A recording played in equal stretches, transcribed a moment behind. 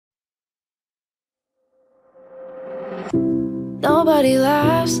Nobody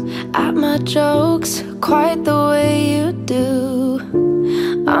laughs at my jokes quite the way you do.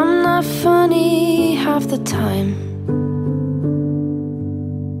 I'm not funny half the time,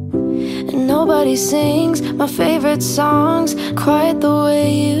 and nobody sings my favorite songs quite the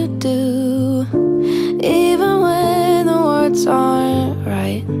way you do, even when the words aren't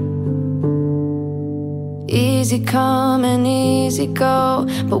right. Easy come and easy go,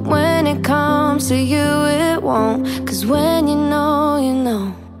 but when it comes to you it won't. 'Cause when you know, you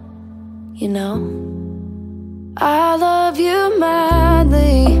know, you know. I love you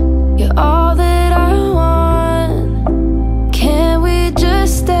madly, you're all that I want. Can we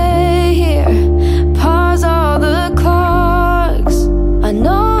just stay here, pause all the clocks? I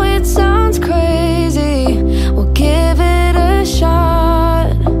know it sounds crazy, we'll give it a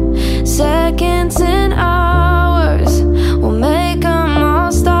shot. Seconds and hours, we'll make them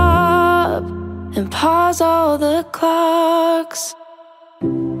all stop and pause all the clocks.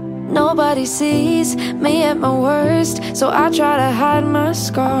 Nobody sees me at my worst, so I try to hide my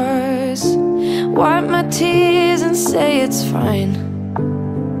scars, wipe my tears and say it's fine.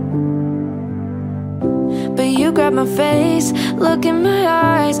 But you grab my face, look in my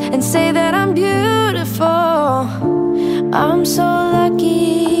eyes, and say that I'm beautiful. I'm so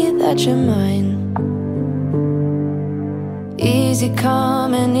lucky that you're mine. Easy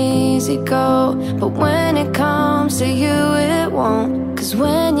come and easy go, but when it comes to you it won't. 'Cause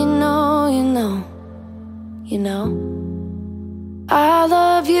when you know, you know, you know. I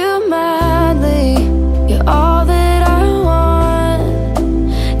love you madly, you're all that I want.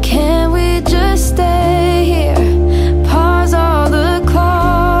 Can we just stay here, pause all the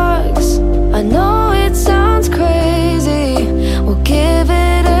clocks? I know it sounds crazy, we'll give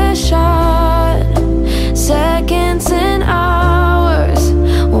it a shot. Seconds and hours,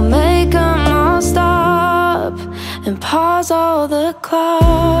 we'll make them all stop and pause all the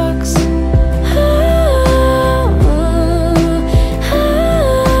clocks.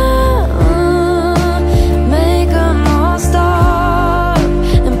 Make them all stop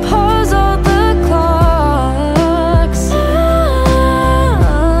and pause all the clocks.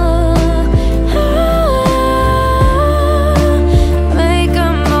 Make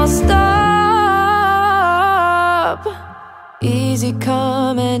them all stop. Easy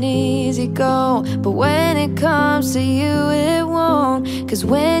come and easy go, but when it comes to you it won't. 'Cause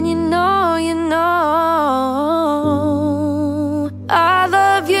when you know, you know. I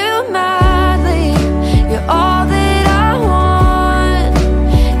love you madly, you're all that I want.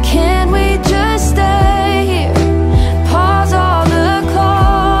 Can we just stay here, pause all the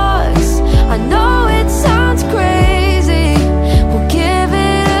clocks? I know it sounds crazy, we'll give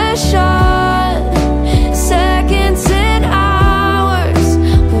it a shot. Seconds and hours,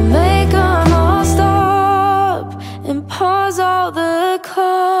 we'll make them all stop and pause all the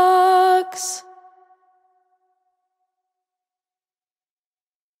clocks.